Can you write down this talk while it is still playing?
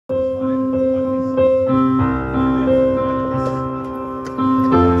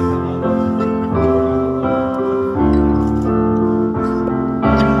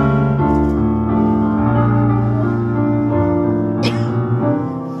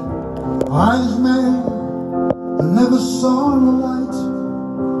Wise man that never saw the light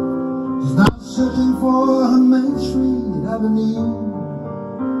is now searching for her Main Street Avenue.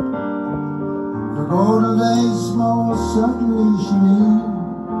 The golden days most certainly she knew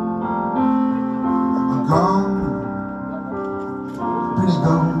are gone, pretty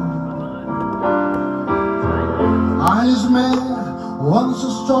gone. Wise man, once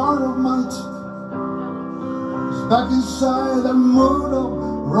a star of might, is back inside that mood of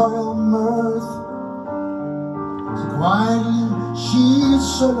royal mirth. So quietly she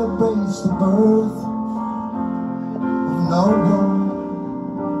celebrates the birth of no one.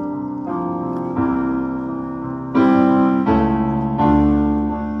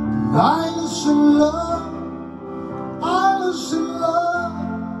 Eilas in love, Eilas in love,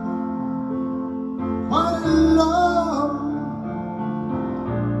 what in love?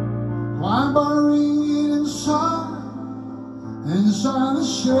 Why buried inside the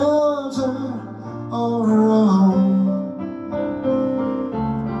shelter of her own?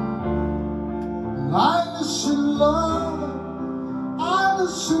 Eilas in love,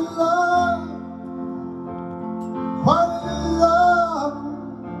 Eilas in love, what in love?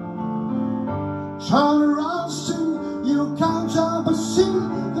 Turn around, see, you can't help but see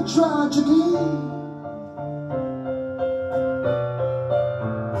the tragedy.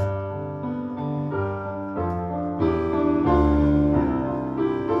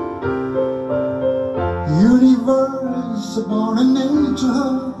 Universe subordinate to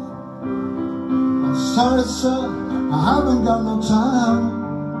her. I'm sorry, sir, I haven't got no time.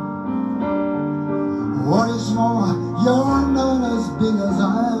 What is more, you're not as big as I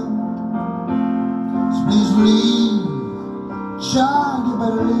am. So please leave, child, you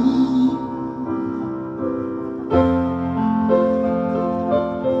better leave.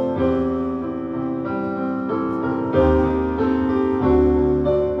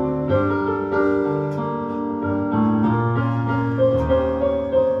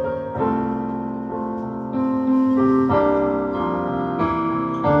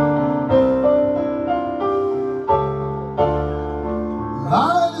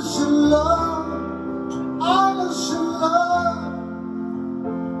 Eilas in love, Eilas in love,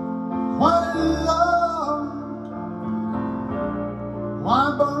 what in love? Why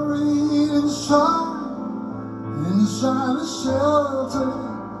buried inside the shelter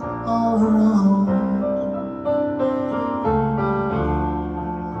of her own?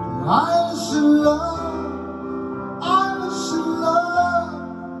 Eilas in love, Eilas in love,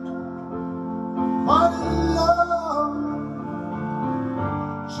 what in love?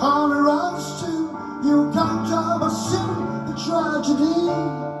 Turn around, still, you can't help but see the tragedy.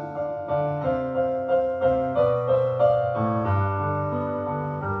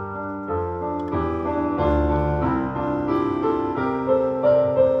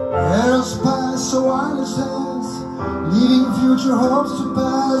 Years pass, so Eilas has, leaving future hopes to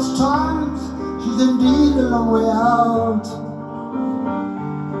past times. She's indeed a long way out.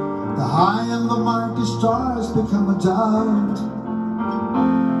 The high and the mighty stars become a doubt.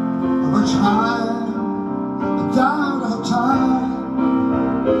 Over time, the doubt of time.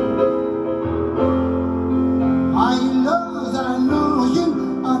 Eilas, I know you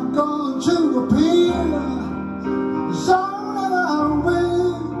are going to appear. So that I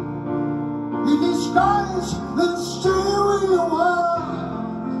will be disguised and still you are.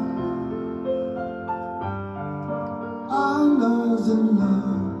 Eilas in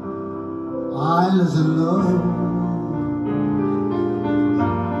love, Eilas in love.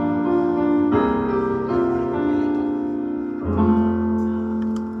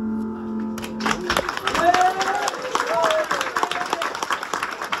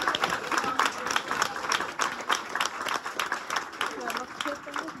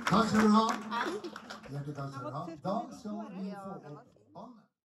 Tack ska du ha. Hjärtligt tack ska du ha. Då ska vi få